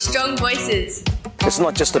Strong Voices. It's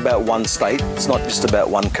not just about one state, it's not just about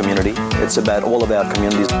one community, it's about all of our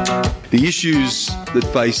communities. The issues that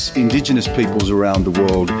face Indigenous peoples around the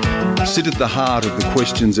world sit at the heart of the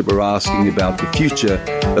questions that we're asking about the future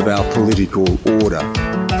of our political order.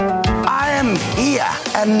 I am here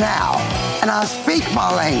and now, and I speak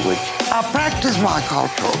my language. I practice my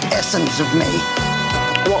cultural essence of me.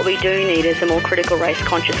 What we do need is a more critical race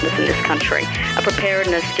consciousness in this country, a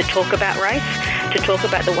preparedness to talk about race, to talk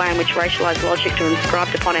about the way in which racialised logics are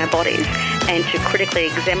inscribed upon our bodies, and to critically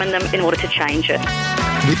examine them in order to change it.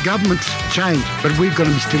 The government's changed, but we're going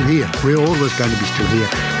to be still here. We're always going to be still here.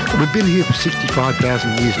 We've been here for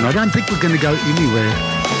 65,000 years, and I don't think we're going to go anywhere.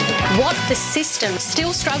 What the system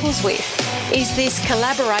still struggles with is this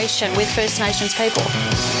collaboration with First Nations people.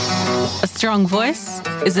 A strong voice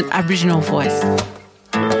is an Aboriginal voice.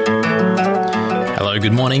 Hello,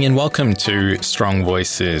 good morning and welcome to Strong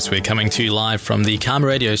Voices. We're coming to you live from the Karma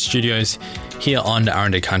Radio studios here on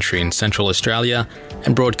Aranda Country in Central Australia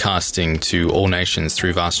and broadcasting to all nations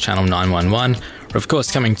through Vast Channel 911. We're of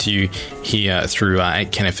course coming to you here through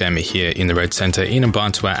 8 Ken FM here in the Red Centre in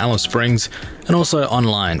Mbantua, Alice Springs, and also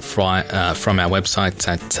online from our website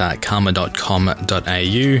at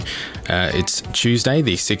karma.com.au. It's Tuesday,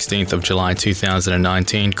 the 16th of July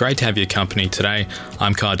 2019. Great to have your company today.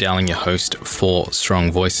 I'm Carl Dowling, your host for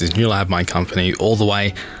Strong Voices, and you'll have my company all the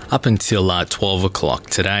way up until 12 o'clock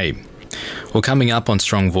today. Well, coming up on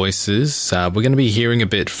Strong Voices, we're going to be hearing a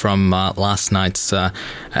bit from last night's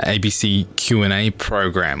ABC Q&A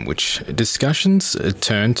program, which discussions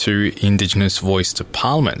turned to Indigenous voice to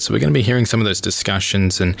Parliament. So we're going to be hearing some of those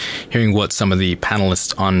discussions and hearing what some of the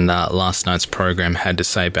panellists on last night's program had to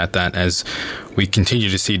say about that, as we continue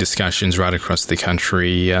to see discussions right across the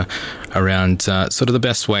country around sort of the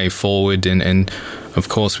best way forward. And of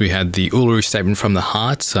course, we had the Uluru Statement from the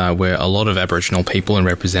Heart, where a lot of Aboriginal people and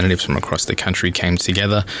representatives from across the country came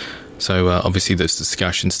together. So obviously those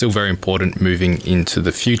discussions still very important moving into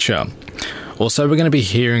the future. Also, we're going to be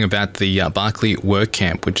hearing about the Barclay Work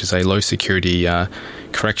Camp, which is a low-security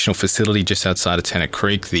correctional facility just outside of Tennant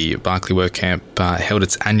Creek. The Barclay Work Camp held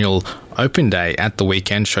its annual open day at the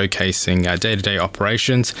weekend, showcasing day-to-day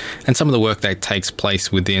operations and some of the work that takes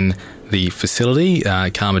place within the facility.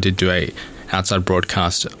 Karma did do a outside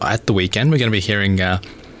broadcast at the weekend. We're going to be hearing a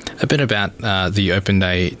bit about the open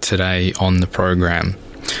day today on the program.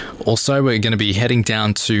 Also, we're going to be heading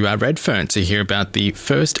down to Redfern to hear about the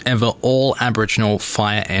first ever all Aboriginal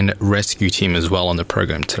fire and rescue team as well on the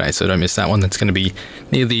program today. So don't miss that one. That's going to be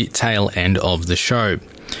near the tail end of the show.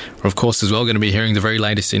 We're of course as well going to be hearing the very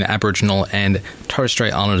latest in Aboriginal and Torres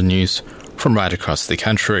Strait Islander news from right across the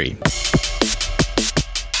country.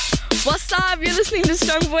 What's up? You're listening to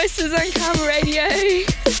Strong Voices on Karma Radio.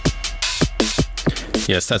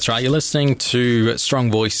 Yes, that's right. You're listening to Strong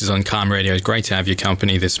Voices on Karma Radio. It's great to have your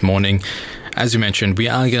company this morning. As you mentioned, we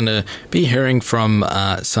are going to be hearing from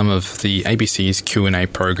some of the ABC's Q&A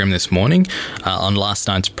program this morning. On last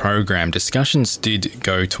night's program, discussions did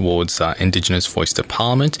go towards Indigenous voice to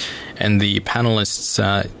Parliament, and the panellists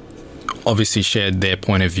obviously shared their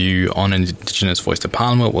point of view on Indigenous voice to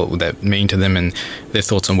Parliament, what would that mean to them, and their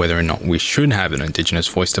thoughts on whether or not we should have an Indigenous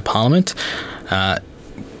voice to Parliament.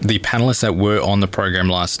 The panellists that were on the program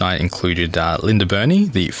last night included Linda Burney,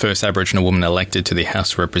 the first Aboriginal woman elected to the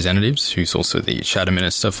House of Representatives, who's also the Shadow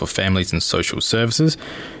Minister for Families and Social Services.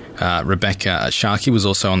 Rebecca Sharkey was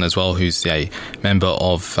also on as well, who's a member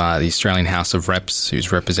of the Australian House of Reps,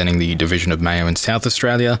 who's representing the Division of Mayo in South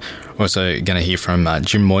Australia. We're also going to hear from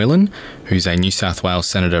Jim Moylan, who's a New South Wales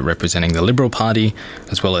Senator representing the Liberal Party,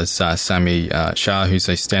 as well as Sami Shah, who's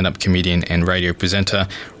a stand-up comedian and radio presenter.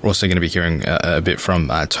 We're also going to be hearing a bit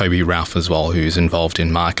from Toby Ralph as well, who's involved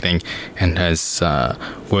in marketing and has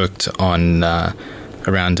worked on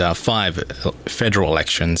around 5 federal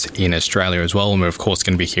elections in Australia as well. And we're, of course,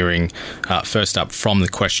 going to be hearing first up from the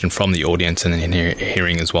question from the audience, and then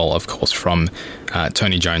hearing as well, of course, from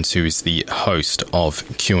Tony Jones, who is the host of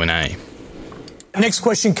Q&A. Next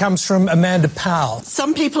question comes from Amanda Powell.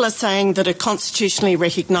 Some people are saying that a constitutionally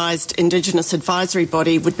recognised Indigenous advisory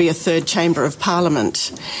body would be a third chamber of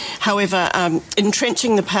Parliament. However,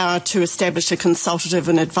 entrenching the power to establish a consultative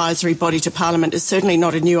and advisory body to Parliament is certainly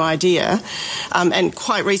not a new idea. And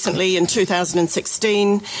quite recently, in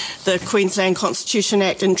 2016, the Queensland Constitution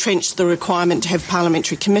Act entrenched the requirement to have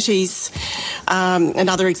parliamentary committees.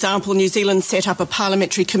 Another example, New Zealand set up a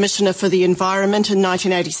parliamentary commissioner for the environment in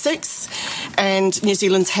 1986, and New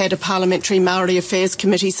Zealand's had a parliamentary Maori Affairs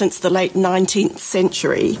Committee since the late 19th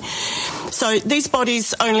century. So these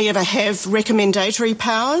bodies only ever have recommendatory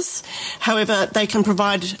powers. However, they can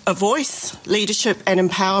provide a voice, leadership and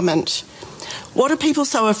empowerment. What are people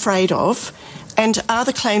so afraid of? And are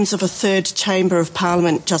the claims of a third chamber of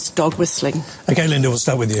Parliament just dog whistling? OK, Linda, we'll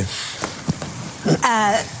start with you.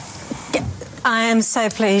 I am so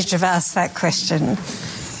pleased you've asked that question.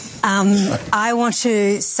 I want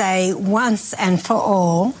to say once and for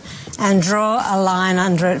all, and draw a line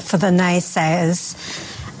under it for the naysayers,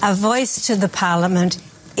 a voice to the Parliament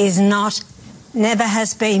is not, never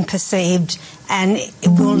has been perceived, and it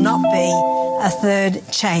will not be a third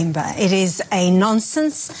chamber. It is a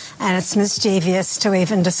nonsense, and it's mischievous to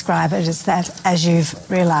even describe it as that, as you've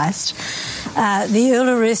realised. The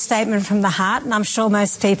Uluru Statement from the Heart, and I'm sure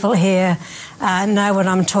most people here know what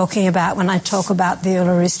I'm talking about when I talk about the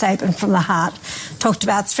Uluru Statement from the Heart, talked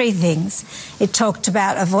about three things. It talked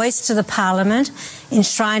about a voice to the Parliament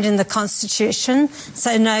enshrined in the Constitution,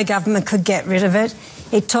 so no government could get rid of it.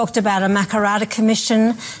 It talked about a Makarrata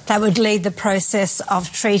Commission that would lead the process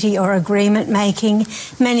of treaty or agreement making,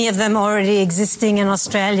 many of them already existing in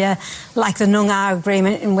Australia, like the Noongar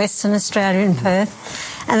Agreement in Western Australia in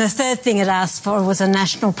Perth. And the third thing it asked for was a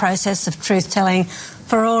national process of truth-telling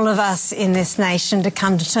for all of us in this nation to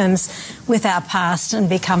come to terms with our past and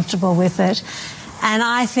be comfortable with it. And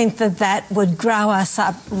I think that that would grow us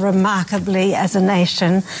up remarkably as a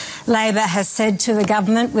nation. Labor has said to the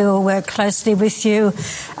government, we will work closely with you.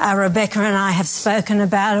 Rebecca and I have spoken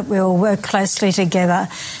about it. We will work closely together.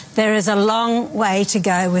 There is a long way to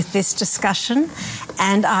go with this discussion,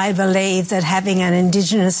 and I believe that having an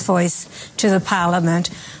Indigenous voice to the Parliament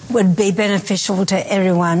would be beneficial to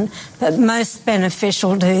everyone, but most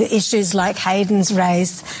beneficial to issues like Hayden's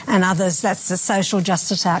raised and others. That's the social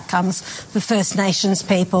justice outcomes for First Nations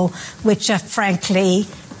people, which are frankly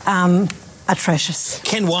atrocious.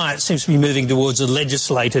 Ken Wyatt seems to be moving towards a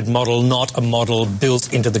legislated model, not a model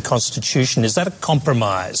built into the Constitution. Is that a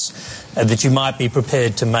compromise that you might be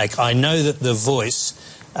prepared to make? I know that the voice,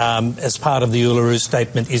 as part of the Uluru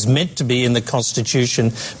Statement, is meant to be in the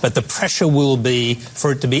Constitution, but the pressure will be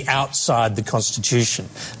for it to be outside the Constitution.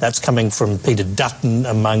 That's coming from Peter Dutton,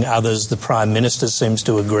 among others. The Prime Minister seems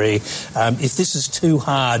to agree. If this is too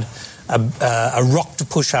hard a rock to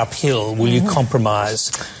push uphill, will you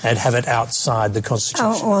compromise and have it outside the Constitution?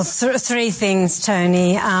 Oh, well, three things,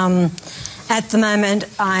 Tony. At the moment,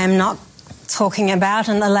 I am not talking about,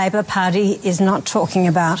 and the Labor Party is not talking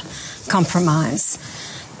about, compromise.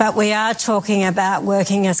 But we are talking about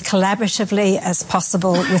working as collaboratively as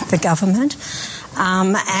possible with the government,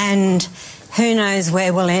 and who knows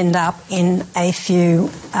where we'll end up in a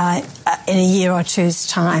year or two's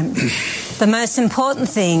time. The most important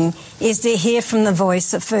thing is to hear from the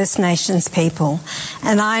voice of First Nations people.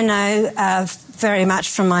 And I know very much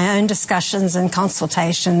from my own discussions and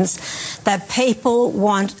consultations that people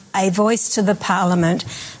want a voice to the Parliament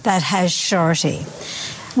that has surety.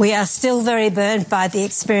 We are still very burnt by the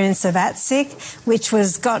experience of ATSIC, which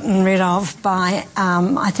was gotten rid of by,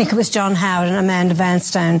 I think it was John Howard and Amanda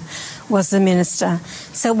Vanstone was the minister.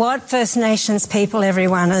 So what First Nations people,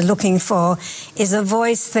 everyone, are looking for is a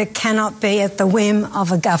voice that cannot be at the whim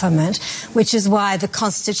of a government, which is why the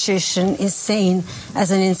Constitution is seen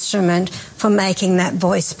as an instrument for making that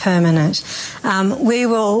voice permanent. We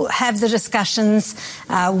will have the discussions,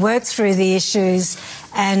 work through the issues,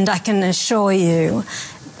 and I can assure you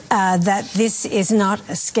that this is not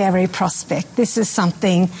a scary prospect. This is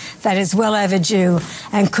something that is well overdue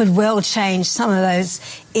and could well change some of those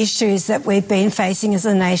issues that we've been facing as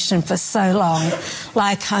a nation for so long,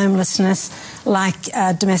 like homelessness, like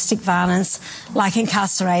domestic violence, like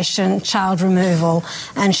incarceration, child removal,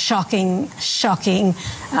 and shocking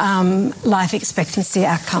life expectancy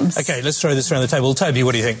outcomes. OK, let's throw this around the table. Toby,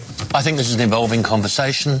 what do you think? I think this is an evolving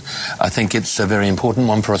conversation. I think it's a very important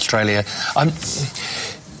one for Australia.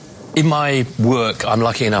 In my work, I'm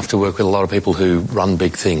lucky enough to work with a lot of people who run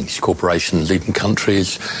big things, corporations, even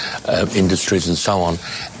countries, industries and so on.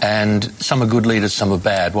 And some are good leaders, some are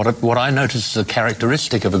bad. What I notice as a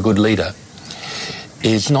characteristic of a good leader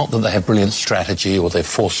is not that they have brilliant strategy or they're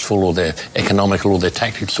forceful or they're economical or their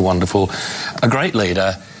tactics are wonderful. A great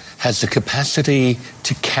leader has the capacity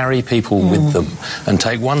to carry people with them and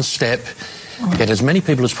take one step, get as many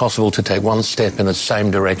people as possible to take one step in the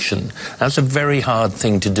same direction. That's a very hard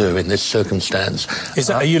thing to do in this circumstance.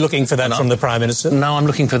 Are you looking for that from the Prime Minister? No, I'm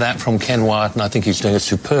looking for that from Ken Wyatt, and I think he's doing a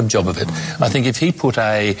superb job of it. I think if he put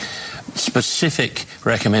a specific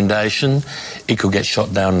recommendation, it could get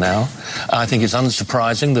shot down now. I think it's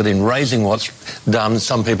unsurprising that in raising what's done,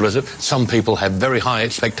 some people have very high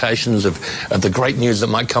expectations of the great news that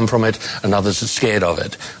might come from it, and others are scared of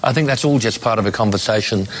it. I think that's all just part of a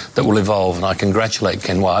conversation that will evolve, and I congratulate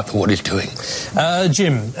Ken Wyatt for what he's doing.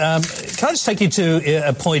 Jim, can I just take you to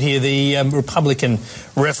a point here? The Republican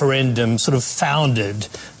referendum sort of founded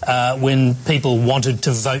when people wanted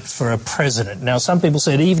to vote for a president. Now, some people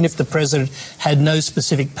said even if the president had no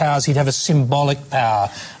specific powers, he'd have a symbolic power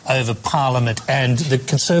over Parliament, and the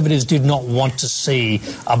Conservatives did not want to see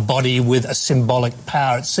a body with a symbolic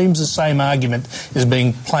power. It seems the same argument is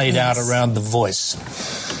being played out around the Voice.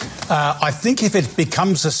 I think if it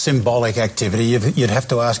becomes a symbolic activity, you'd have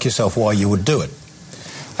to ask yourself why you would do it.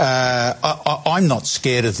 I'm not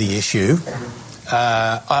scared of the issue,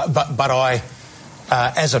 but I,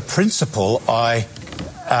 as a principle, I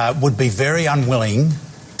would be very unwilling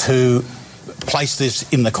to place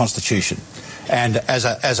this in the Constitution. And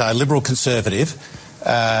as a Liberal Conservative,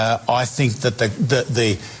 I think that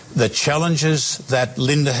the challenges that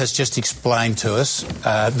Linda has just explained to us,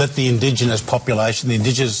 that the Indigenous population, the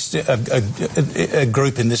Indigenous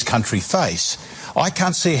group in this country face, I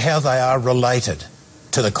can't see how they are related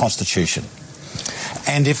to the Constitution.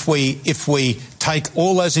 And if we take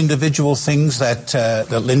all those individual things that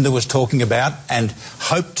Linda was talking about and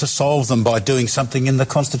hope to solve them by doing something in the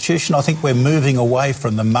Constitution, I think we're moving away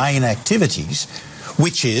from the main activities,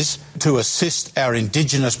 which is to assist our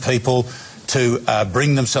Indigenous people to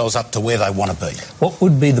bring themselves up to where they want to be. What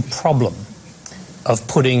would be the problem of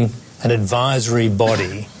putting an advisory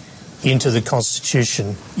body into the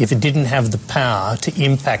Constitution if it didn't have the power to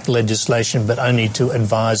impact legislation but only to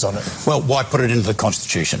advise on it? Well, why put it into the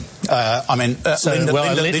Constitution?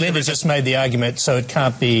 Linda just made the argument, so it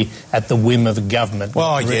can't be at the whim of a government.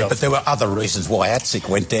 Well, yeah, but there were other reasons why ATSIC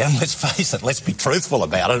went down. Let's face it, let's be truthful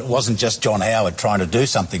about it. It wasn't just John Howard trying to do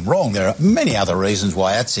something wrong. There are many other reasons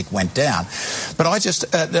why ATSIC went down. But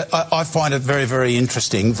I find it very, very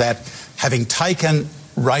interesting that having taken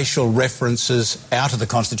racial references out of the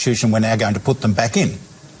Constitution, we're now going to put them back in.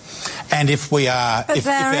 And if we are... But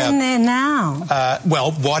they're in there now.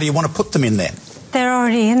 Well, why do you want to put them in then? They're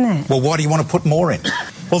already in there. Well, why do you want to put more in?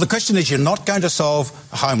 Well, the question is, you're not going to solve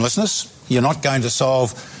homelessness. You're not going to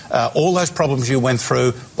solve all those problems you went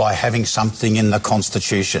through by having something in the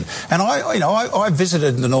Constitution. And I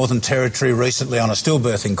visited the Northern Territory recently on a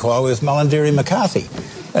stillbirth inquiry with Mulundiri McCarthy.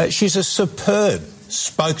 She's a superb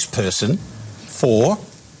spokesperson for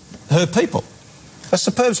her people. A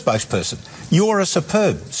superb spokesperson. You're a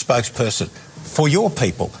superb spokesperson for your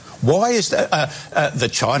people. Why is the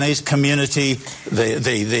Chinese community,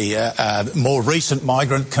 the more recent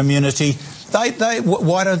migrant community,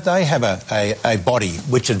 why don't they have a body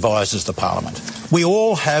which advises the Parliament? We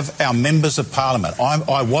all have our members of Parliament.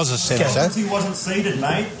 I was a senator. He wasn't seated,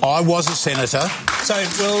 mate. I was a senator. So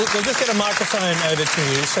we'll just get a microphone over to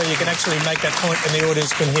you so you can actually make that point and the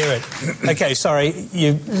audience can hear it. Okay, sorry,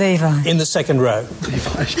 you... Levi. In the second row.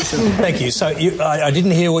 Thank you. So I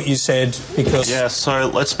didn't hear what you said because... Yeah,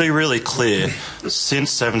 so let's be really clear.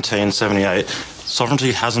 Since 1778...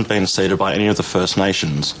 sovereignty hasn't been ceded by any of the First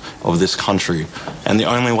Nations of this country, and the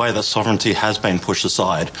only way that sovereignty has been pushed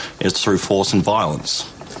aside is through force and violence.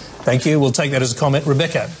 Thank you. We'll take that as a comment.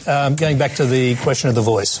 Rebecca, going back to the question of the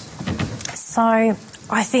Voice. So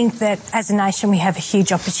I think that as a nation we have a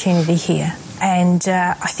huge opportunity here, and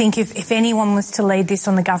I think if anyone was to lead this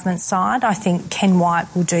on the government side, I think Ken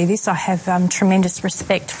Wyatt will do this. I have tremendous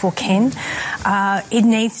respect for Ken. It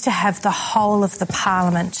needs to have the whole of the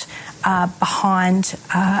Parliament behind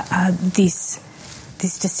this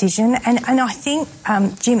decision, and I think,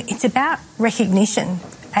 Jim, it's about recognition,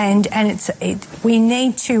 and we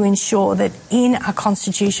need to ensure that in our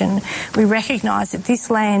Constitution we recognise that this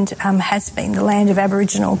land has been the land of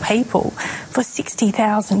Aboriginal people for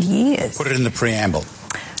 60,000 years. Put it in the preamble.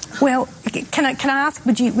 Well, can I ask,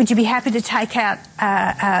 would you be happy to take out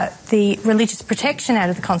the religious protection out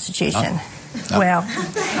of the Constitution? No. Well,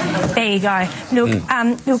 there you go. Look,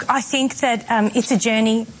 I think that it's a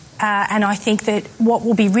journey, and I think that what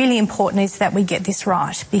will be really important is that we get this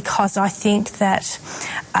right, because I think that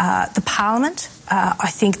the Parliament,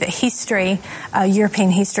 I think that history,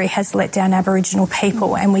 European history, has let down Aboriginal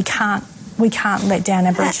people, and we can't let down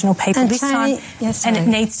Aboriginal people this time. Yes, and it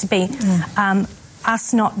needs to be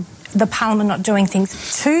the Parliament not doing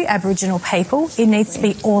things to Aboriginal people. It needs to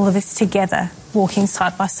be all of us together walking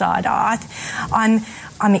side by side.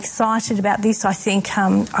 I'm excited about this. I think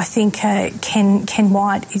Ken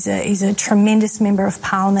Wyatt is a tremendous member of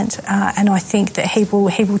Parliament, and I think that he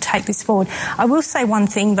will take this forward. I will say one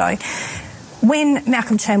thing though. when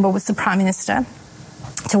Malcolm Turnbull was the Prime Minister,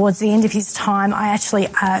 towards the end of his time, I actually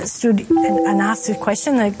stood and asked a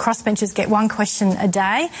question. The crossbenchers get one question a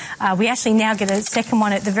day. We actually now get a second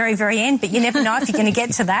one at the very, very end, but you never know if you're going to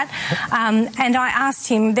get to that. And I asked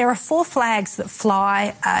him, there are 4 flags that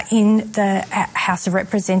fly in the House of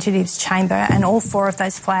Representatives chamber, and all 4 of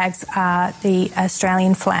those flags are the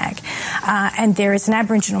Australian flag. And there is an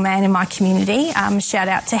Aboriginal man in my community, shout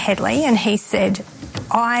out to Headley, and he said,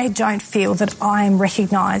 I don't feel that I am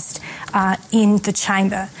recognised in the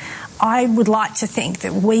chamber. I would like to think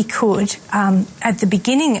that we could, at the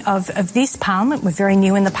beginning of this parliament, we're very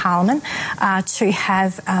new in the parliament, to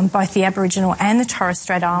have both the Aboriginal and the Torres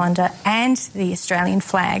Strait Islander and the Australian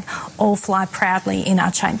flag all fly proudly in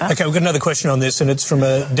our chamber. OK, we've got another question on this, and it's from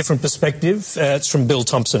a different perspective. It's from Bill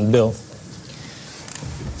Thompson. Bill.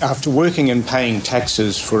 After working and paying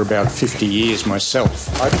taxes for about 50 years myself,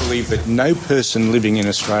 I believe that no person living in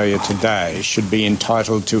Australia today should be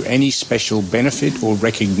entitled to any special benefit or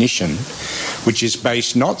recognition which is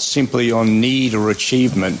based not simply on need or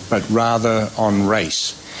achievement, but rather on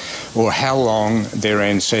race, or how long their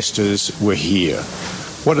ancestors were here.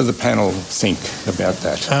 What do the panel think about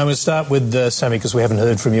that? We'll start with Sammy, because we haven't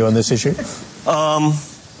heard from you on this issue.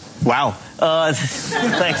 Wow.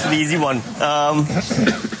 Thanks for the easy one.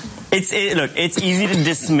 Look, it's easy to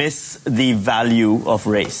dismiss the value of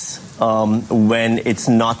race when it's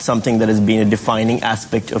not something that has been a defining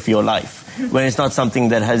aspect of your life, when it's not something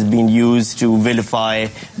that has been used to vilify,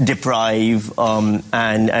 deprive,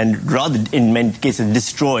 and rather, in many cases,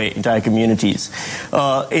 destroy entire communities.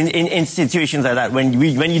 In situations like that, when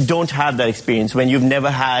you don't have that experience, when you've never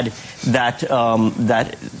had that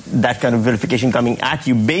kind of vilification coming at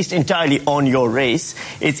you based entirely on your race,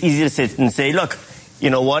 it's easy to sit and say, look, you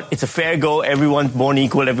know what, it's a fair go, everyone's born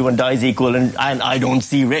equal, everyone dies equal, and I don't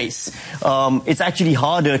see race. It's actually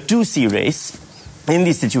harder to see race in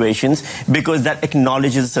these situations because that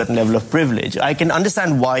acknowledges a certain level of privilege. I can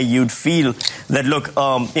understand why you'd feel that, look,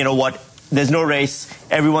 you know what, there's no race,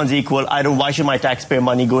 everyone's equal, why should my taxpayer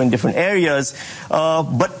money go in different areas?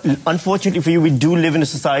 But unfortunately for you, we do live in a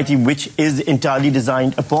society which is entirely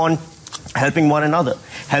designed upon helping one another,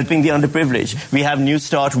 helping the underprivileged. We have New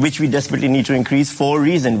Start, which we desperately need to increase for a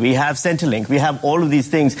reason. We have Centrelink. We have all of these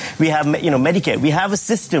things. We have, Medicare. We have a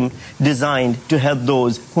system designed to help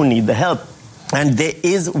those who need the help. And there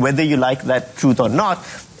is, whether you like that truth or not,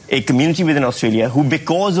 a community within Australia who,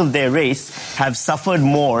 because of their race, have suffered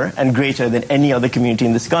more and greater than any other community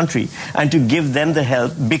in this country. And to give them the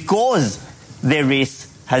help because their race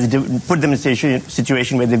has put them in a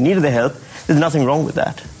situation where they've needed the help, there's nothing wrong with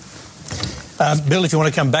that. Bill, if you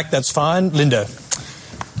want to come back, that's fine. Linda.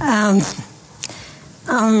 I'm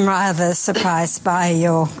rather surprised by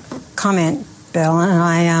your comment, Bill,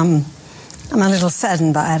 and I'm a little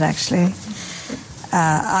saddened by it, actually.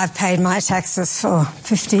 I've paid my taxes for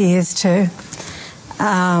 50 years too,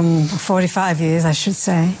 45 years, I should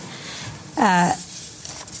say.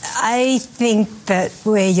 I think that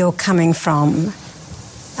where you're coming from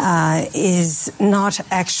is not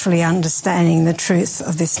actually understanding the truth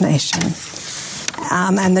of this nation.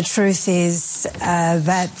 And the truth is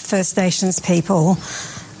that First Nations people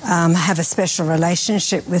have a special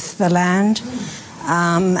relationship with the land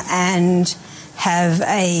and have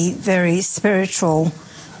a very spiritual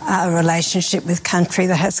relationship with country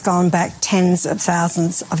that has gone back tens of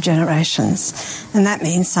thousands of generations. And that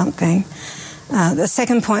means something. The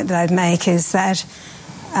second point that I'd make is that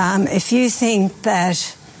if you think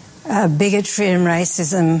that bigotry and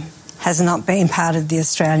racism has not been part of the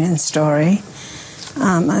Australian story,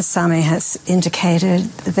 as Sami has indicated,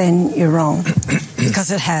 then you're wrong, because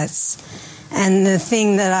it has. And the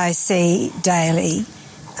thing that I see daily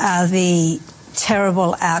are the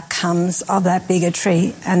terrible outcomes of that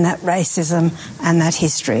bigotry and that racism and that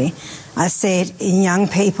history. I see it in young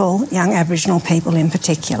people, young Aboriginal people in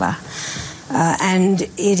particular. And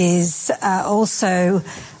it is also,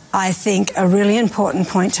 I think, a really important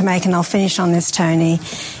point to make, and I'll finish on this, Tony,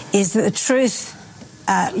 is that the truth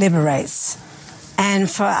liberates. And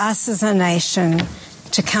for us as a nation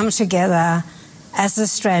to come together as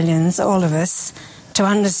Australians, all of us, to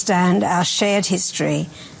understand our shared history,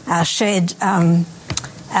 our shared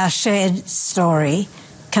story,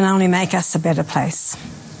 can only make us a better place.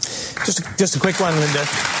 Just a quick one, Linda.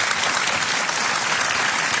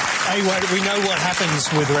 We know what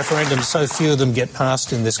happens with referendums. So few of them get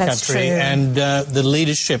passed in this country. True. And the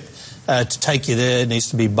leadership to take you there needs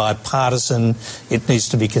to be bipartisan, it needs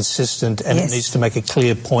to be consistent, and it needs to make a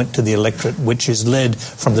clear point to the electorate, which is led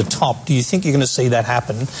from the top. Do you think you're going to see that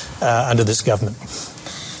happen under this government?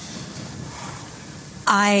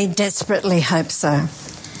 I desperately hope so.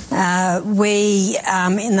 We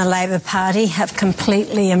in the Labor Party have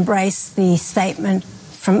completely embraced the statement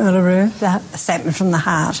from Uluru, the statement from the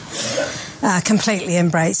heart, completely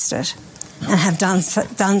embraced it and have done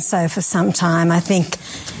so for some time. I think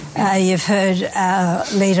you've heard our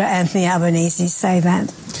leader Anthony Albanese say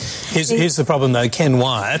that. Here's the problem though. Ken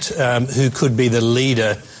Wyatt, who could be the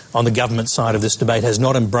leader on the government side of this debate, has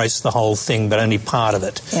not embraced the whole thing but only part of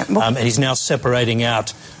it. Yeah, well, and he's now separating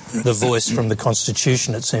out the voice from the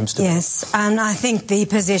Constitution, it seems to be. Yes, and I think the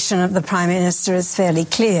position of the Prime Minister is fairly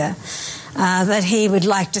clear, that he would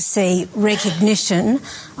like to see recognition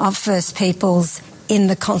of First Peoples in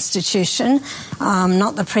the Constitution,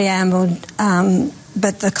 not the preamble,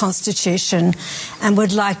 but the Constitution, and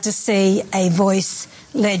would like to see a voice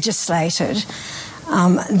legislated.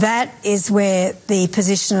 That is where the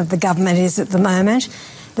position of the government is at the moment.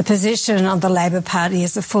 The position of the Labor Party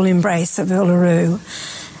is a full embrace of Uluru.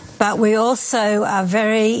 But we also are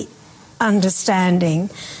very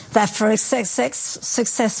understanding that for a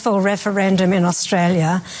successful referendum in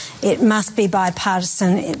Australia, it must be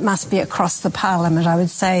bipartisan, it must be across the Parliament, I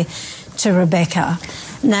would say to Rebecca.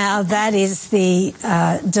 Now, that is the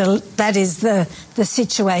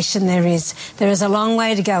situation there is. There is a long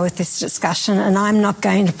way to go with this discussion, and I'm not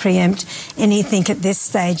going to preempt anything at this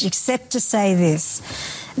stage except to say this,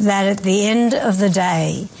 that at the end of the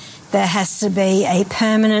day, there has to be a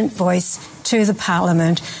permanent voice to the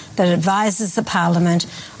Parliament that advises the Parliament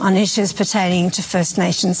on issues pertaining to First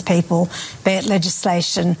Nations people, be it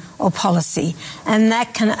legislation or policy. And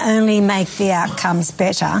that can only make the outcomes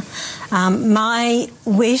better. My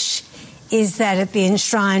wish is that it be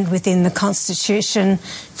enshrined within the Constitution.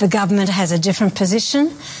 The government has a different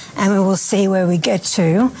position, and we will see where we get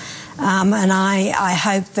to. And I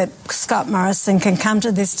hope that Scott Morrison can come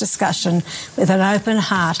to this discussion with an open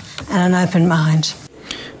heart and an open mind.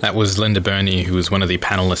 That was Linda Burney, who was one of the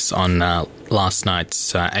panellists on last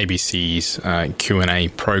night's ABC's Q&A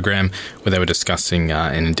program, where they were discussing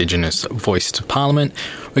an Indigenous voice to Parliament.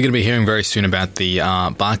 We're going to be hearing very soon about the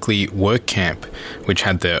Barclay Work Camp, which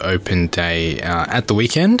had their open day at the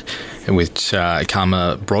weekend, which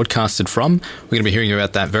Karma broadcasted from. We're going to be hearing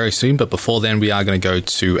about that very soon, but before then we are going to go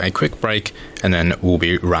to a quick break, and then we'll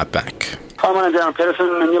be right back. Hi, my name's Aaron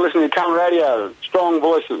Pedersen, and you're listening to Karma Radio, Strong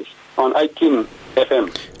Voices on 8 Kin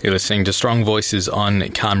FM. You're listening to Strong Voices on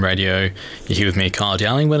Calm Radio. You're here with me, Kyle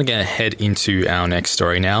Dowling. We're going to head into our next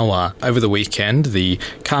story now. Over the weekend, the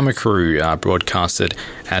Karma crew broadcasted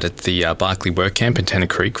out at the Barclay Work Camp in Tennant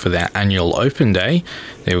Creek for their annual open day.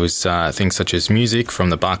 There was things such as music from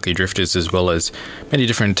the Barclay Drifters, as well as many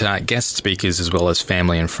different guest speakers, as well as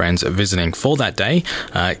family and friends visiting for that day.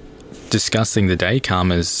 Discussing the day,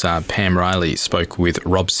 Karma's Pam Riley spoke with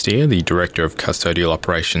Rob Steer, the Director of Custodial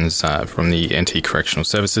Operations from the NT Correctional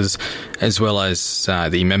Services, as well as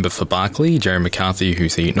the member for Barclay, Jerry McCarthy,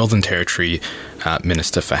 who's the Northern Territory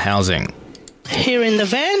Minister for Housing. Here in the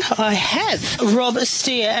van, I have Rob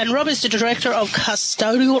Steer, and Rob is the Director of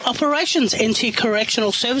Custodial Operations, NT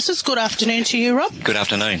Correctional Services. Good afternoon to you, Rob. Good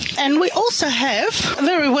afternoon. And we also have,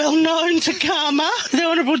 very well known to Karma, the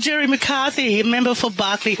Honourable Jerry McCarthy, a member for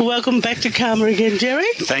Barclay. Welcome back to Karma again, Jerry.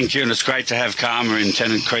 Thank you, and it's great to have Karma in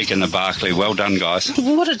Tennant Creek and the Barclay. Well done, guys.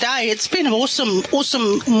 What a day. It's been an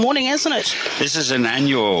awesome morning, hasn't it? This is an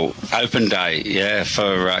annual open day,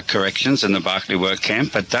 for corrections in the Barclay Work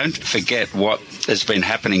Camp, but don't forget what has been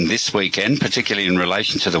happening this weekend, particularly in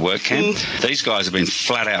relation to the work camp. These guys have been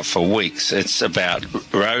flat out for weeks. It's about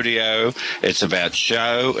rodeo, it's about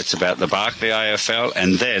show, it's about the Barclay AFL,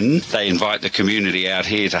 and then they invite the community out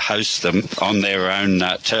here to host them on their own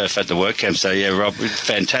turf at the work camp. So, yeah, Rob,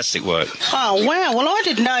 fantastic work. Oh, wow. Well, I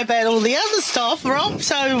didn't know about all the other stuff, Rob.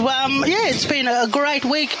 So, it's been a great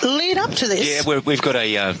week lead up to this. Yeah, we've got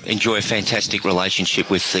enjoy a fantastic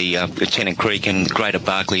relationship with the Tennant Creek and Greater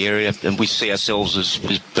Barclay area, and we see ourselves as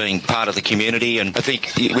being part of the community. And I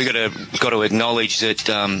think we've got to acknowledge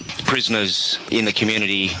that prisoners in the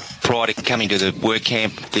community, prior to coming to the work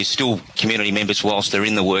camp, they're still community members whilst they're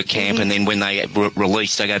in the work camp, and then when they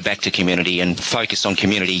release, they go back to community and focus on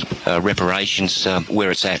community reparations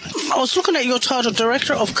where it's at. I was looking at your title,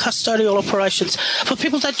 Director of Custodial Operations. For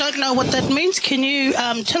people that don't know what that means, can you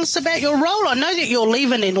tell us about your role? I know that you're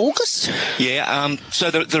leaving in August. Yeah, so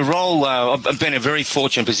the role, I've been in a very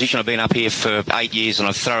fortunate position. I've been up here for 8 years and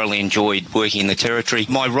I've thoroughly enjoyed working in the Territory.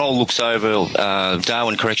 My role looks over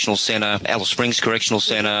Darwin Correctional Centre, Alice Springs Correctional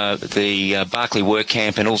Centre, the Barclay Work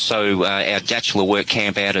Camp, and also our Datchler Work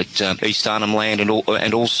Camp out at East Arnhem Land,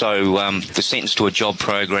 and also the Sentence to a Job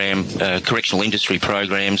program, correctional industry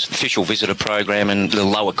programs, official visitor program, and the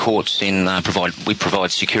lower courts we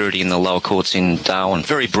provide security in the lower courts in Darwin.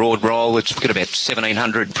 Very broad role. We've got about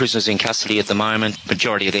 1,700 prisoners in custody at the moment.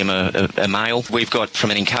 Majority of them are male. We've got,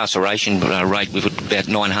 from an incarceration rate, we've got about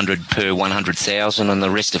 900 per 100,000, and the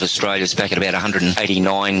rest of Australia's back at about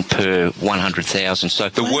 189 per 100,000. So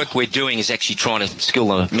the work we're doing is actually trying to skill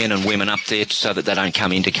the men and women up there so that they don't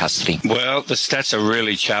come into custody. Well, the stats are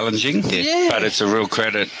really challenging, but it's a real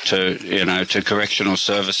credit to correctional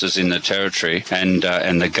services in the Territory and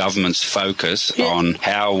the government's focus on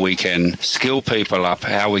how we can skill people up,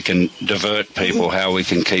 how we can divert people, how we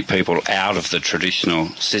can keep people out of the traditional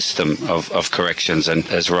system of corrections, and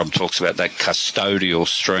as Rob talks about, that custodial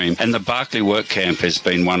stream. And the Barclay Work Camp has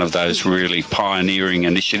been one of those really pioneering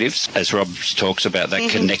initiatives, as Rob talks about, that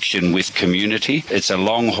connection with community. It's a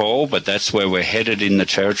long haul, but that's where we're headed in the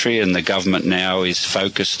Territory, and the government now is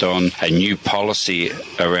focused on a new policy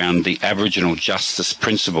around the Aboriginal justice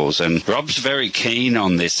principles. And Rob's very keen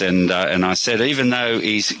on this, and I said, even though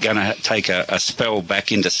he's going to take a spell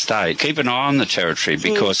back into state, keep an eye on the Territory,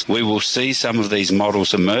 because we will see some of these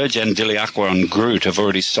models emerge, and Diliakwa and Groot have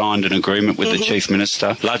already signed an agreement with the Chief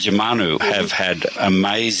Minister. Lajamanu have had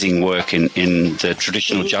amazing work in the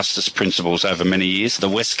traditional justice principles over many years. The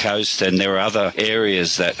West Coast, and there are other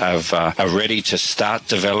areas that are ready to start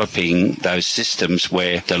developing those systems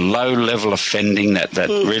where the low-level offending, that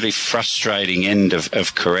really frustrating end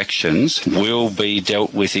of corrections, will be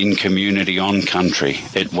dealt with in community on country.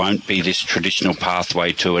 It won't be this traditional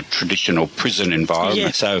pathway to a traditional prison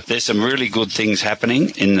environment. So there's some really good things happening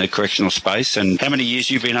in the correctional space. And how many years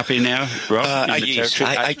you've been up here now, Rob? 8 years.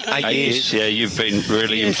 8 years. Yeah, you've been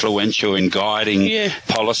really influential in guiding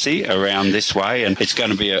policy around this way, and it's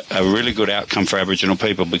going to be a really good outcome for Aboriginal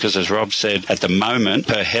people, because, as Rob said, at the moment,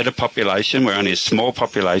 per head of population, we're only a small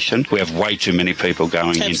population. We have way too many people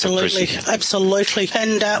going into prison. Absolutely.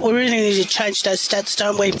 And we really need to change those stats,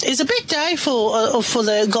 don't we? It's a big day for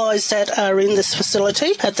the guys that are in this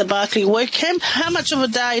facility at the Barclay Work Camp. How much of a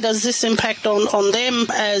day does this impact on them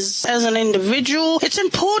as an individual? It's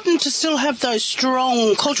important to still have those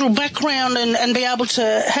strong cultural background and be able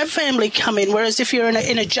to have family come in, whereas if you're in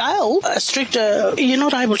a jail, a stricter, you're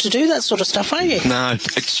not able to do that sort of stuff, are you? No,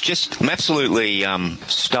 it's just, I'm absolutely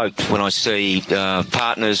stoked when I see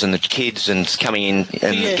partners and the kids and coming in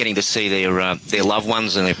and getting to see their loved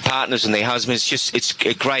ones and their partners and their husbands. It's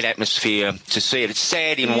a great atmosphere to see it. It's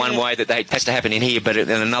sad in one way that it has to happen in here, but in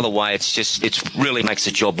another way, it really makes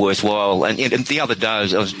the job worthwhile. And the other day, I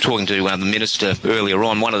was talking to the Minister earlier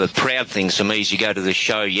on. One of the proud things for me is you go to the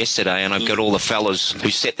show yesterday, and I've got all the fellas who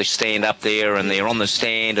set the stand up there, and they're on the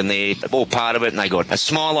stand, and they're all part of it, and they got a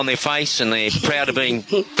smile on their face, and they're proud of being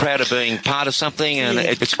part of something, and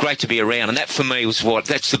it's great to be around. And that for me was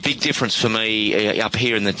that's the big difference for me up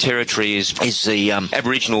here in the Territory is the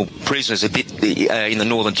Aboriginal prisoners in the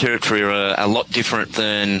Northern Territory are a lot different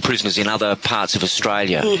than prisoners in other parts of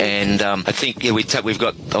Australia. And I think we've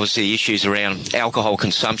got obviously issues around alcohol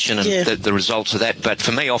consumption and the results of that. But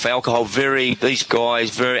for me, off alcohol, these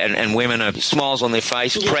guys and women are smiles on their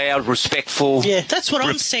face, proud, respectful. Yeah, that's what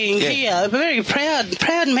I'm seeing here. Very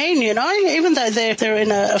proud men, even though they're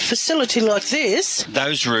in a facility like this.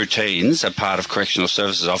 Those routines are part of correctional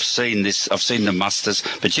services. I've seen this. I've seen the musters.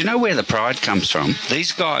 But you know where the pride comes from?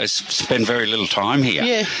 These guys spend very little time here.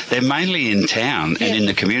 Yeah. They're mainly in town and in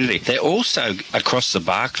the community. They're also across the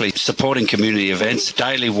Barclay supporting community events.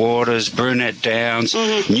 Daily Waters, Brunette Downs.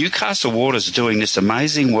 Newcastle Waters are doing this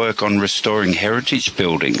amazing work on restoring heritage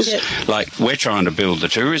buildings. Like we're trying to build the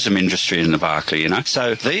tourism industry in the Barclay,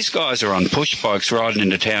 So these guys are on push bikes riding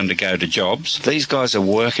into town to go to jobs. These guys are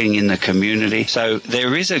working in the community. So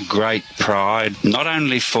there is a great pride, not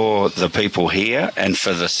only for the people here and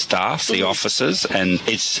for the staff, the officers, and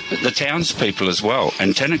it's the townspeople as well.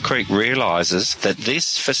 And Tennant Creek realises that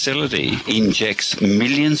this facility injects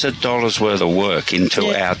millions of dollars worth of work into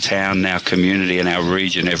our town, our community and our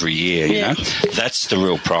region every year, you know. That's the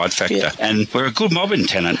real pride factor. And we're a good mob in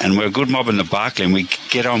Tennant and we're a good mob in the Barclay and we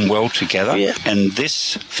get on well together. And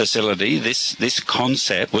this facility, this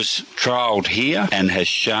concept was trialled here and has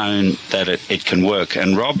shown that it can work.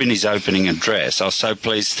 And Rob, in his opening address, I was so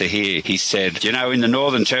pleased to hear, he said, in the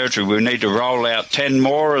Northern Territory, we need to roll out 10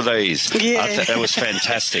 more of these. I thought that was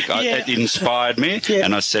fantastic. It inspired me.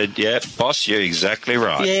 And I said, boss, you're exactly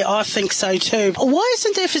right. Yeah, I think so too. Why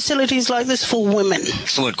isn't there facilities like this for women?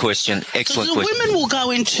 Excellent question. Excellent question. Women will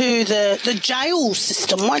go into the the jail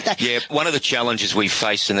system, won't they? Yeah, one of the challenges we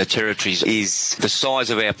face in the territories is the size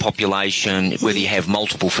of our population, whether you have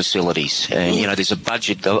multiple facilities. And, there's a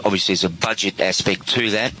budget, obviously there's a budget aspect to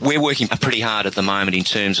that. We're working pretty hard at the moment in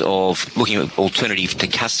terms of looking at alternative to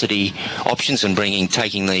custody options and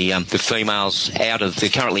taking the females out of, the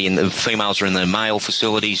females are in the male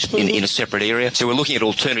facilities in a separate area. So we're looking at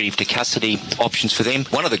alternative to custody options for them.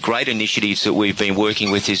 One of the great initiatives that we've been working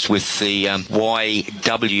with is with the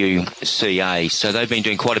YWCA. So they've been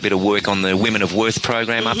doing quite a bit of work on the Women of Worth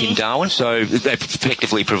program up in Darwin. So they're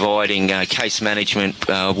effectively providing case management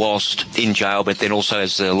whilst in jail, but then also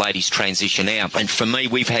as the ladies transition out. And for me,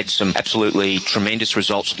 we've had some absolutely tremendous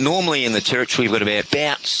results. Normally in the territory, we've got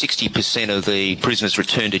about 60% of the prisoners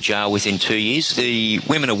return to jail within 2 years. The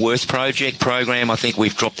Women of Worth program, I think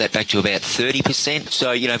we've dropped that back to about 30%.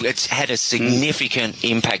 So, it's had a significant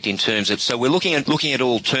impact in terms of, so we're looking at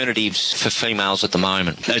alternatives for females at the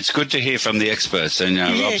moment. It's good to hear from the experts. And,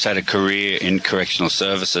 Rob's had a career in correctional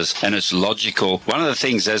services, and it's logical. One of the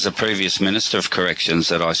things as a previous Minister of Corrections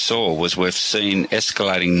that I saw was we've seen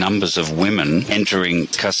escalating numbers of women entering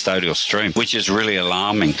custodial stream, which is really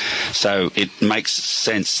alarming. So it makes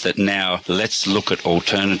sense that now let's look at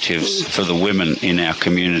alternatives for the women in our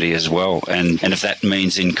community as well. And if that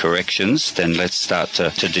means in corrections, then let's start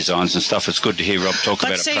to design some stuff. It's good to hear Rob talk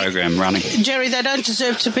about a program running. Jerry, they don't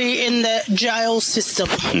deserve to be in the jail system.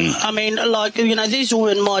 I mean, these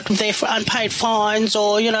women might be there for unpaid fines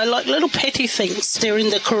or, like little petty things. They're in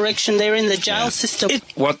the correction, they're in the jail system.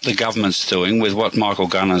 What the government's doing with what Michael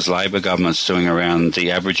Gunner's Labor government's doing around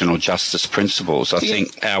the Aboriginal justice principles, I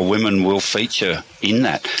think our women will feature in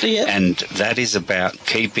that. And that is about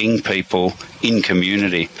keeping people in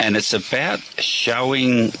community. And it's about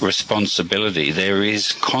showing responsibility. There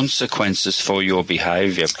is consequences for your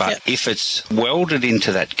behaviour, but if it's welded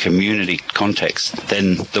into that community context,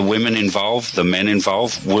 then the women involved, the men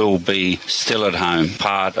involved will be still at home,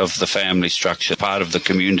 part of the family structure, part of the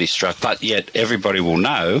community structure. But yet everybody will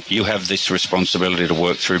know you have this responsibility to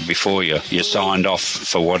work through before you're signed off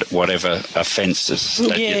for whatever offences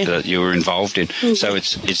that you were involved in. So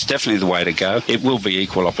it's definitely the way to go. It will be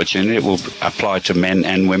equal opportunity. It will apply to men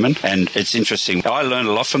and women. And it's interesting. I learned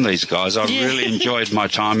a lot from these guys. I really enjoyed my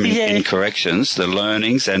time in corrections, the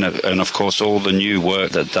learnings, and of course all the new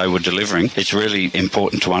work that they were delivering. It's really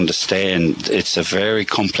important to understand it's a very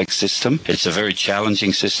complex system. It's a very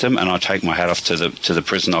challenging system, and I take my hat off to the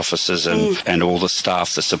prison officers and all the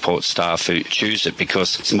staff, the support staff who choose it,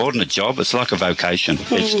 because it's more than a job. It's like a vocation.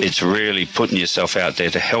 It's really putting yourself out there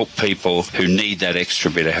to help people who need that extra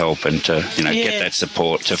bit of help and to get that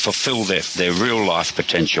support to fulfil their real life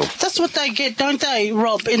potential. That's what they get, don't they,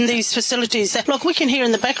 Rob, in these facilities? Like we can hear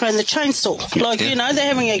in the background the chainsaw. They're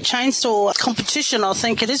having a chainsaw competition, I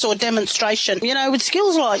think it is, or demonstration. With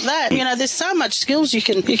skills like that, there's so much skills you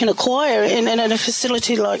can acquire in a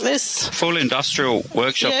facility like this. Full industrial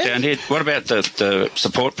workshop down here. What about the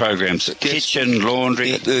support programs? Kitchen,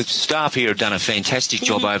 laundry? The staff here have done a fantastic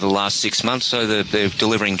job over the last 6 months. So they're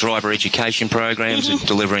delivering driver education programs and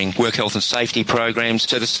delivering work health and safety programs.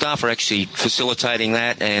 So the staff are actually facilitating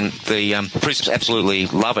that, and the prisoners absolutely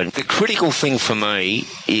love it. The critical thing for me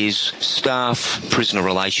is staff-prisoner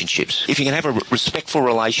relationships. If you can have a respectful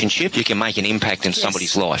relationship, you can make an impact in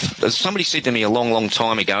somebody's life. Somebody said to me a long, long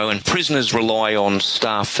time ago, and prisoners rely on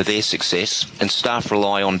staff for their success, and staff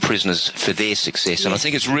rely on prisoners for their success. And I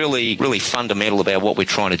think it's really, really fundamental about what we're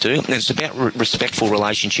trying to do. And it's about respectful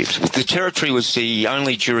relationships. The Territory was the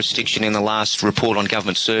only jurisdiction in the last report on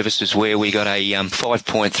government services where we got a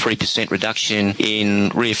 5.3% reduction in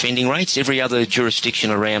reoffending rates. Every other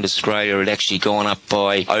jurisdiction around Australia had actually gone up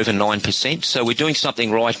by over 9%. So we're doing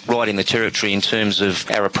something right in the Territory in terms of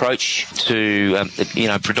our approach to,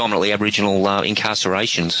 predominantly Aboriginal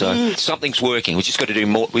incarceration. So something's working. We've just got to do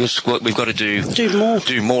more. We've got to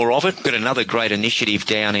do more of it. Got another great initiative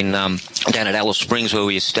down at Alice Springs where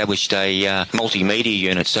we established a multimedia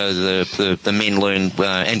unit. So the men learn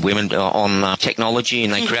and women on technology,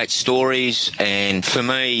 and they create stories. And for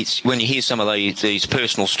me, when you hear some of these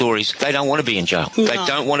personal stories, they don't want to be in jail. No. They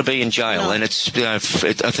don't want to be in jail, and it's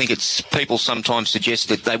I think it's people sometimes suggest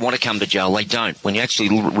that they want to come to jail. They don't. When you actually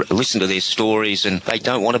listen to their stories, and they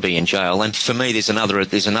don't want to be in jail. And for me, there's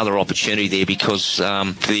another opportunity there because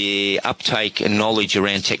the uptake and knowledge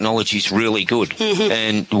around technology is really good,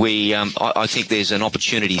 and I think there's an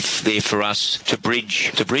opportunity there for us to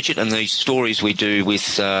bridge it. And these stories we do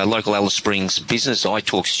with local Alice Springs business,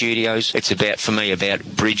 iTalk Studios, it's for me about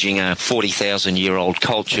bridging a 40,000-year-old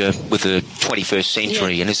culture with the 21st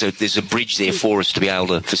century, and there's a bridge there for us to be able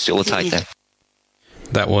to facilitate that.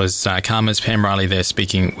 That was Karma's Pam Riley there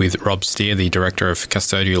speaking with Rob Steer, the Director of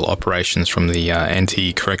Custodial Operations from the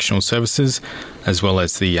NT Correctional Services, as well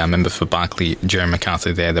as the member for Barkly, Jerry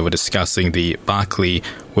McArthur there. They were discussing the Barkly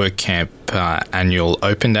Work Camp annual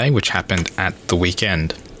open day, which happened at the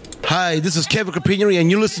weekend. Hi, this is Kevin Capineri,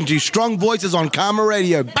 and you're listening to Strong Voices on Karma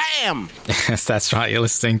Radio. Bam! Yes, that's right. You're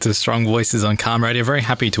listening to Strong Voices on Karma Radio. Very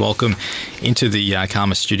happy to welcome into the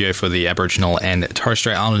Karma studio for the Aboriginal and Torres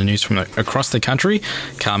Strait Islander news from across the country.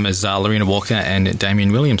 Karma's Lorena Walker and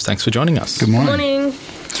Damien Williams. Thanks for joining us. Good morning. Good morning.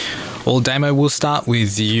 Well, Damo, we'll start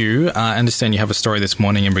with you. I understand you have a story this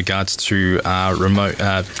morning in regards to remote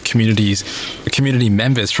community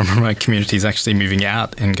members from remote communities actually moving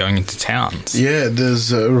out and going into towns. Yeah,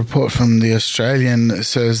 there's a report from The Australian that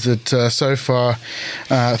says that so far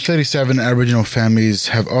 37 Aboriginal families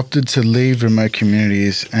have opted to leave remote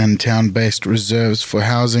communities and town-based reserves for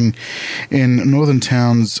housing in the northern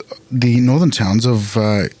towns of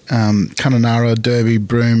Kununurra, Derby,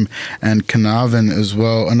 Broome and Carnarvon as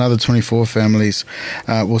well. Another 24 families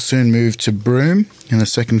will soon move to Broome in the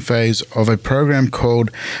second phase of a program called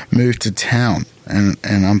Move to Town. And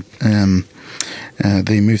the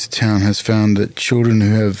Move to Town has found that children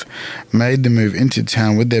who have made the move into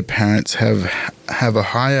town with their parents have a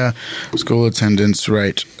higher school attendance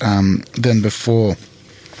rate than before.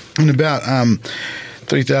 And about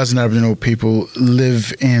 3,000 Aboriginal people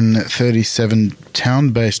live in 37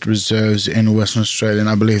 town-based reserves in Western Australia, and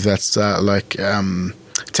I believe that's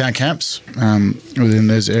town camps within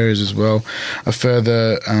those areas as well. A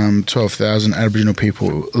further 12,000 Aboriginal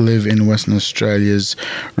people live in Western Australia's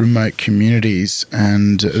remote communities,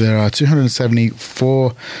 and there are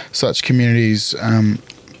 274 such communities,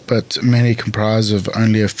 but many comprise of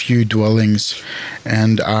only a few dwellings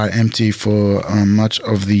and are empty for much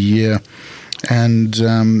of the year. And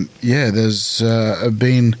there's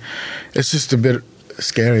been. It's just a bit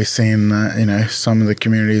scary seeing some of the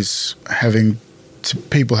communities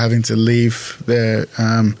people having to leave their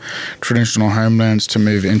traditional homelands to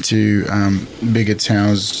move into bigger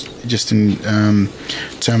towns, just in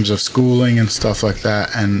terms of schooling and stuff like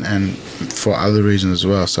that, and for other reasons as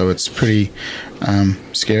well. So it's pretty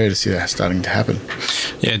scary to see that starting to happen.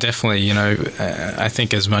 Yeah, definitely. I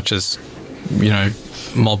think as much as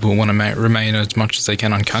mob will want to remain as much as they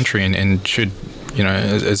can on country and should,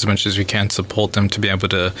 as much as we can support them to be able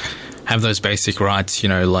to have those basic rights,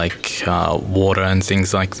 like water and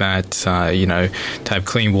things like that, to have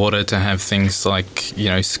clean water, to have things like,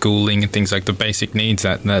 schooling and things like the basic needs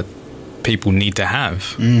that people need to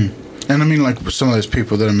have. And I mean, like some of those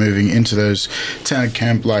people that are moving into those town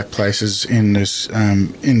camp-like places in those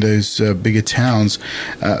bigger towns,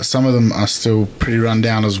 some of them are still pretty run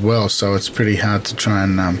down as well. So it's pretty hard to try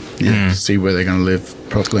and see where they're going to live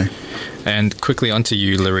properly. And quickly onto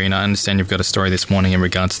you, Lorena. I understand you've got a story this morning in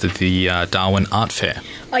regards to the Darwin Art Fair.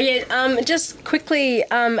 Oh, yeah. Just quickly,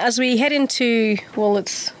 as we head into,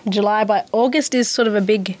 it's July, but August is sort of a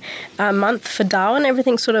big month for Darwin.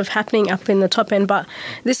 Everything's sort of happening up in the top end. But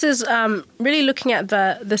this is really looking at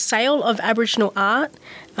the sale of Aboriginal art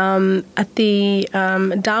at the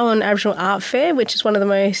Darwin Aboriginal Art Fair, which is one of the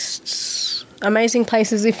most amazing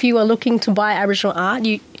places. If you are looking to buy Aboriginal art,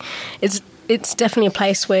 it's definitely a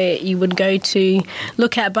place where you would go to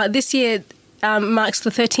look at. But this year marks the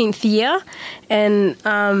 13th year, and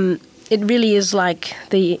it really is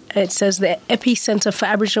it says the epicentre for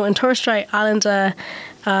Aboriginal and Torres Strait Islander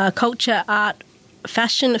culture, art,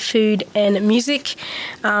 fashion, food and music.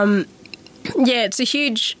 It's a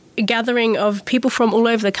huge gathering of people from all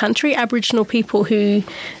over the country, Aboriginal people who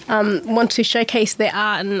want to showcase their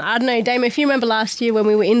art. And I don't know, Damo, if you remember last year when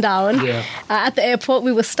we were in Darwin, at the airport,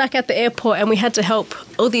 we were stuck at the airport and we had to help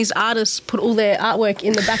all these artists put all their artwork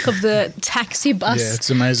in the back of the taxi bus. Yeah, it's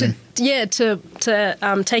amazing.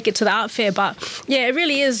 To take it to the art fair. But yeah, it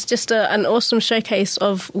really is just an awesome showcase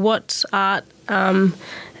of what art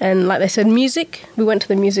and like they said, music. We went to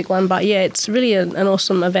the music one, but yeah, it's really an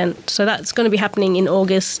awesome event. So that's going to be happening in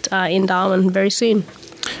August in Darwin very soon.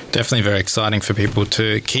 Definitely very exciting for people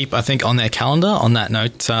to keep, I think, on their calendar. On that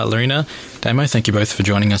note, Lorena, Damo, thank you both for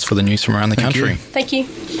joining us for the news from around the country. Thank you.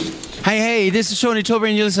 Hey, this is Shawnee Tilbury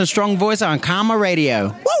and you listen to Strong Voice on Karma Radio.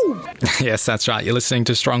 Woo! Yes, that's right. You're listening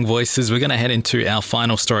to Strong Voices. We're going to head into our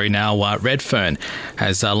final story now. Redfern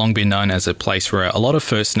has long been known as a place where a lot of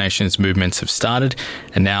First Nations movements have started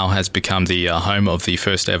and now has become the home of the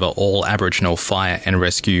first ever all Aboriginal fire and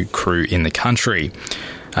rescue crew in the country.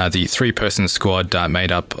 The three-person squad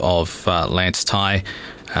made up of Lance Ty,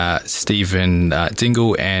 Stephen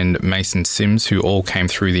Dingle and Mason Sims, who all came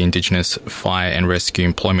through the Indigenous Fire and Rescue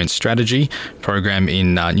Employment Strategy program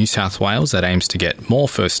in New South Wales that aims to get more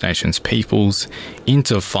First Nations peoples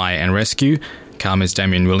into fire and rescue. Karma's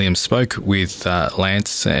Damien Williams spoke with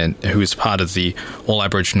Lance, who is part of the All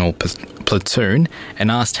Aboriginal platoon, and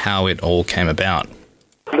asked how it all came about.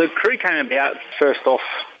 The crew came about, first off,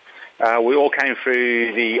 we all came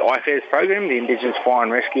through the IFARES program, the Indigenous Fire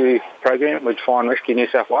and Rescue program with Fire and Rescue New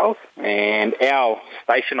South Wales, and our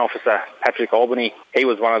station officer, Patrick Albany, he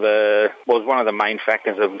was one of the main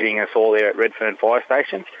factors of getting us all there at Redfern Fire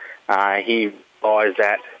Station. He realised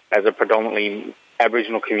that as a predominantly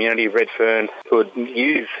Aboriginal community, Redfern could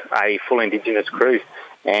use a full Indigenous crew,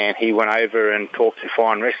 and he went over and talked to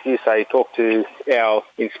Fire and Rescue. So he talked to our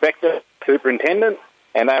inspector, superintendent,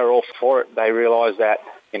 and they were all for it. They realised that,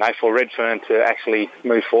 for Redfern to actually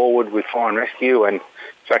move forward with fire and rescue and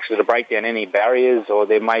to break down any barriers or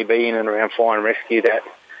there may be in and around fire and rescue, that,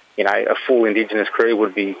 a full Indigenous crew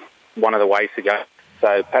would be one of the ways to go.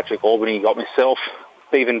 So Patrick Albany got myself,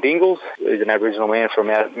 Stephen Dingles, who's an Aboriginal man from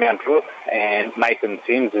Mount Druitt, and Nathan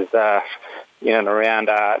Sims is in and around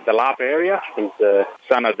the Larp area. He's the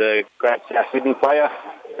son of the great South Sydney player,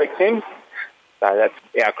 Rick Sims. So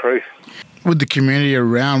that's our crew. With the community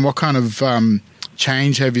around, what kind of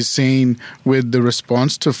change have you seen with the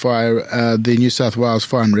response to fire, the New South Wales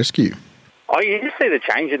Fire and Rescue? Oh, you just see the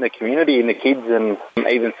change in the community, in the kids, and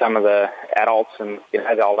even some of the adults and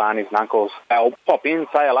the old aunties and uncles. They'll pop in,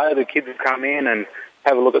 say hello. The kids will come in and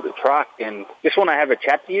have a look at the truck and just want to have a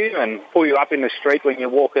chat to you and pull you up in the street when you're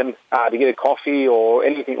walking to get a coffee or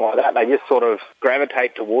anything like that. They just sort of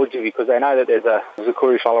gravitate towards you because they know that there's a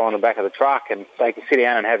Koori fella on the back of the truck, and they can sit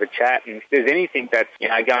down and have a chat. And if there's anything that's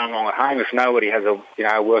going on at home, if nobody has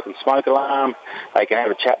a working smoke alarm, they can have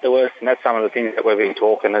a chat to us. And that's some of the things that we've been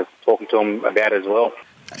talking to them about as well.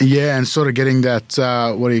 Yeah, and sort of getting that,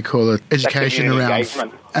 education around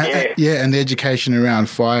engagement. And the education around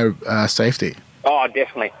fire safety. Oh,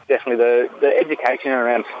 definitely. The education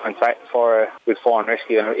around fire with fire and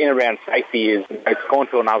rescue and in around safety it's gone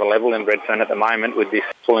to another level in Redfern at the moment with this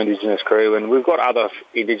full Indigenous crew, and we've got other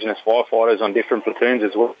Indigenous firefighters on different platoons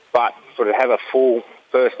as well. But to have a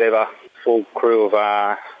first ever full crew of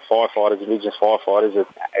firefighters, Indigenous firefighters,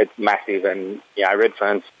 it's massive, and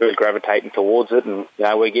Redfern's really gravitating towards it, and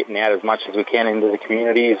we're getting out as much as we can into the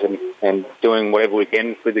communities and doing whatever we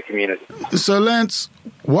can with the community. So, Lance,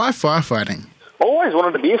 why firefighting? I always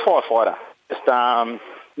wanted to be a firefighter. Just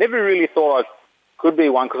never really thought I could be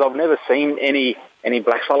one because I've never seen any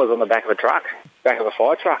black fellas on the back of a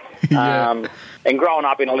fire truck. Yeah. And growing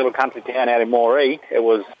up in a little country town out in Moree, it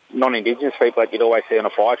was non-Indigenous people that you'd always see on a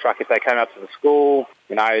fire truck if they came up to the school,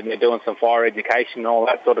 and they're doing some fire education and all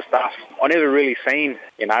that sort of stuff. I never really seen,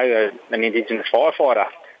 an Indigenous firefighter.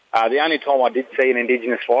 The only time I did see an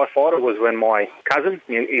Indigenous firefighter was when my cousin,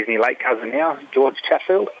 he's my late cousin now, George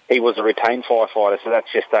Chatfield, he was a retained firefighter, so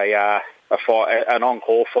that's just an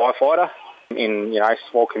on-call firefighter in,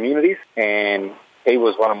 small communities, and he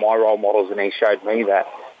was one of my role models, and he showed me that,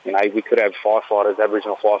 we could have firefighters,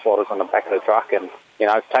 Aboriginal firefighters on the back of the truck, and,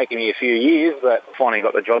 it's taken me a few years, but finally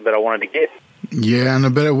got the job that I wanted to get. Yeah, and I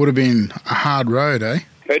bet it would have been a hard road, eh?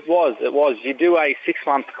 It was. You do a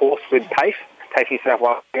 6-month course with TAFE, New South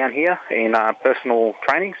Wales down here in personal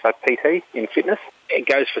training, so PT in fitness. It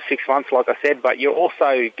goes for 6 months, like I said, but you're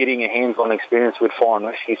also getting a hands-on experience with fire and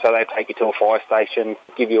rescue, so they take you to a fire station,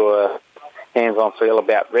 give you a hands-on feel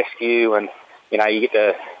about rescue, and, you get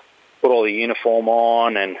to put all the uniform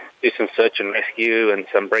on and do some search and rescue and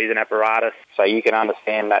some breathing apparatus so you can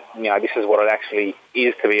understand that, this is what it actually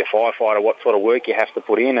is to be a firefighter, what sort of work you have to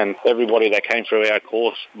put in. And everybody that came through our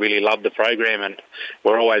course really loved the program, and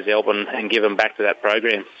we're always helping and giving back to that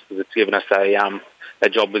program because it's given us a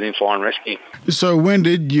job within fire and rescue. So when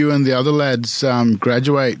did you and the other lads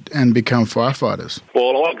graduate and become firefighters?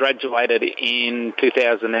 Well, I graduated in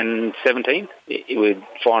 2017 with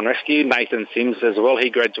fire and rescue. Nathan Sims as well, he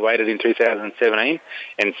graduated in 2017,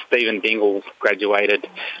 and Stephen Dingle graduated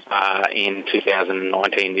in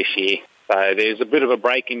 2019 this year. So there's a bit of a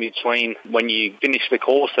break in between when you finish the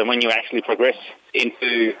course and when you actually progress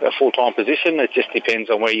into a full-time position. It just depends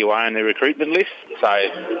on where you are in the recruitment list. So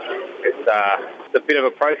it's a bit of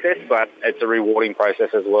a process, but it's a rewarding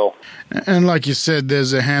process as well. And like you said,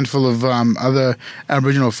 there's a handful of other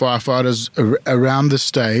Aboriginal firefighters around the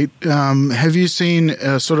state. Have you seen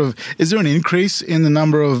is there an increase in the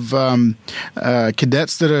number of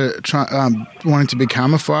cadets that are wanting to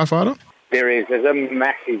become a firefighter? There's a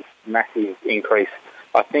massive increase.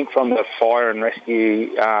 I think from the fire and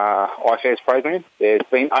rescue IFARES program, there's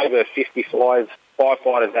been over 55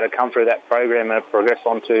 firefighters that have come through that program and have progressed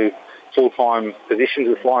onto full-time positions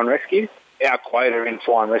with fire and rescue. Our quota in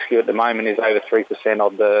fire and rescue at the moment is over 3%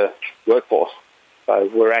 of the workforce. So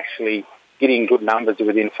we're actually getting good numbers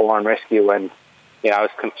within fire and rescue, and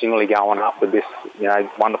it's continually going up with this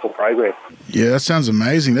wonderful program. Yeah, that sounds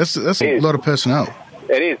amazing. That's a lot of personnel.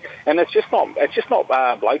 It is, and it's just not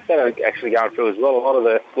blokes that are actually going through as well. A lot of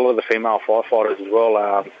the female firefighters as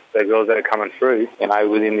well. The girls that are coming through,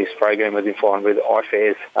 within this program within fire and with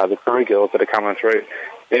IFARES, the crew girls that are coming through,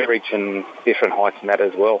 they're reaching different heights in that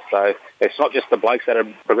as well. So it's not just the blokes that are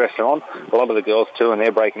progressing on. A lot of the girls too, and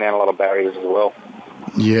they're breaking down a lot of barriers as well.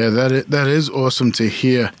 Yeah, that is awesome to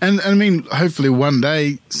hear. And I mean, hopefully one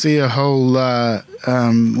day see a whole a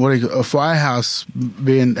firehouse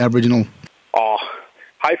being Aboriginal. Oh,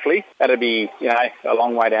 hopefully that'd be a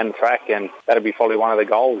long way down the track, and that'd be probably one of the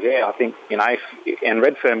goals. Yeah, I think and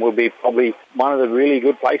Redfern will be probably one of the really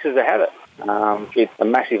good places to have it. It's a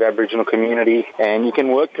massive Aboriginal community, and you can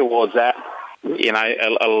work towards that. Down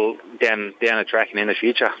the track and in the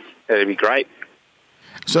future, that'd be great.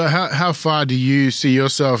 So how far do you see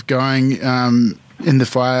yourself going in the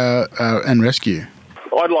fire and rescue?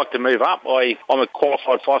 I'd like to move up. I'm a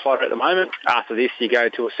qualified firefighter at the moment. After this, you go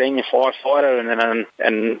to a senior firefighter and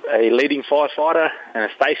then a leading firefighter and a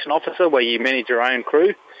station officer where you manage your own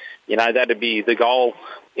crew. That'd be the goal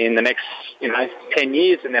in the next 10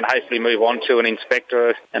 years, and then hopefully move on to an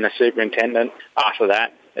inspector and a superintendent after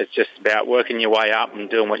that. It's just about working your way up and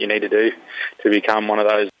doing what you need to do to become one of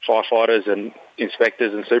those firefighters and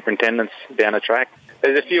inspectors and superintendents down the track.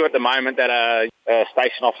 There's a few at the moment that are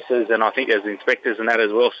station officers, and I think there's inspectors and that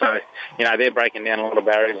as well. So, they're breaking down a lot of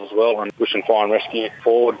barriers as well and pushing fire and rescue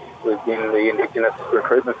forward within the Indigenous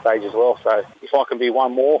recruitment stage as well. So if I can be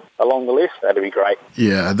one more along the list, that'd be great.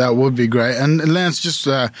 Yeah, that would be great. And Lance, just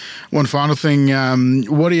one final thing.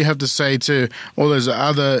 What do you have to say to all those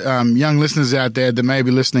other young listeners out there that may be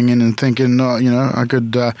listening in and thinking, I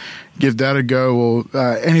could give that a go or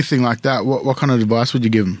anything like that? What kind of advice would you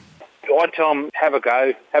give them? I'd tell them, have a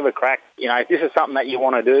go, have a crack. If this is something that you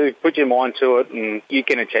want to do, put your mind to it and you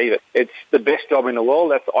can achieve it. It's the best job in the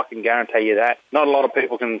world. I can guarantee you that. Not a lot of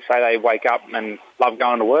people can say they wake up and love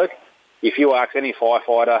going to work. If you ask any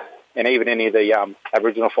firefighter, and even any of the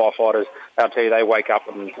Aboriginal firefighters, they'll tell you they wake up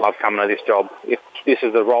and love coming to this job. If this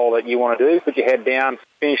is the role that you want to do, put your head down,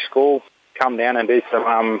 finish school, come down and do some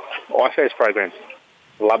IFARES programs.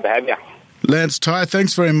 We'd love to have you. Lance Tighe,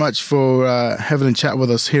 thanks very much for having a chat with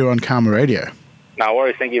us here on Karma Radio. No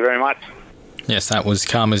worries, thank you very much. Yes, that was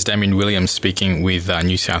Karma's Damien Williams speaking with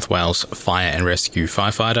New South Wales Fire and Rescue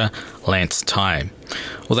firefighter Lance Tighe.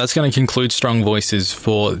 Well, that's going to conclude Strong Voices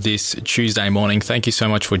for this Tuesday morning. Thank you so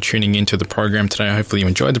much for tuning into the program today. Hopefully you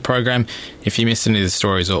enjoyed the program. If you missed any of the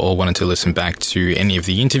stories or wanted to listen back to any of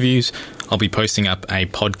the interviews, I'll be posting up a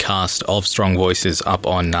podcast of Strong Voices up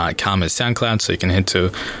on Karma's SoundCloud, so you can head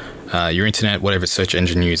to your internet, whatever search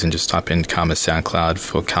engine you use, and just type in Karma's SoundCloud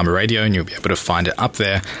for Karma Radio, and you'll be able to find it up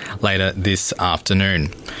there later this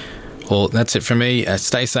afternoon. Well, that's it from me.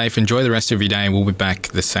 Stay safe, enjoy the rest of your day, and we'll be back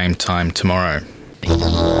the same time tomorrow.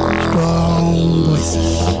 Strong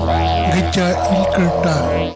Voices.